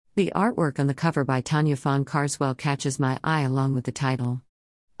The artwork on the cover by Tanya Fawn Carswell catches my eye along with the title.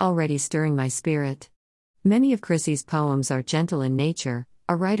 Already stirring my spirit. Many of Chrissy's poems are gentle in nature,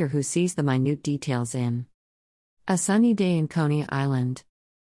 a writer who sees the minute details in a sunny day in Coney Island,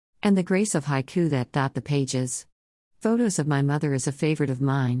 and the grace of haiku that dot the pages. Photos of my mother is a favorite of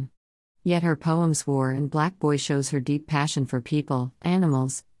mine. Yet her poems War and Black Boy shows her deep passion for people,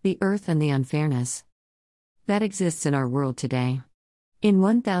 animals, the earth and the unfairness that exists in our world today. In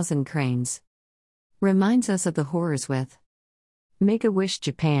 1000 Cranes reminds us of the horrors with Make-A-Wish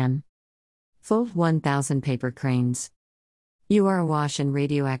Japan. Fold 1000 paper cranes. You are awash in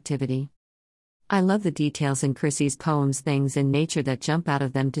radioactivity. I love the details in Chrissy's poems, things in nature that jump out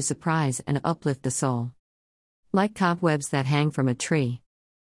of them to surprise and uplift the soul. Like cobwebs that hang from a tree.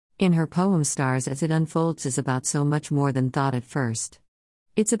 In her poem Stars as it unfolds is about so much more than thought at first.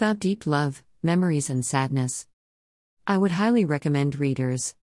 It's about deep love, memories and sadness. I would highly recommend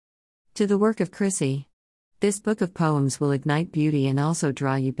readers to the work of Chrissy. This book of poems will ignite beauty and also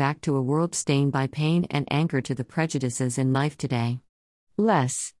draw you back to a world stained by pain and anchor to the prejudices in life today. Less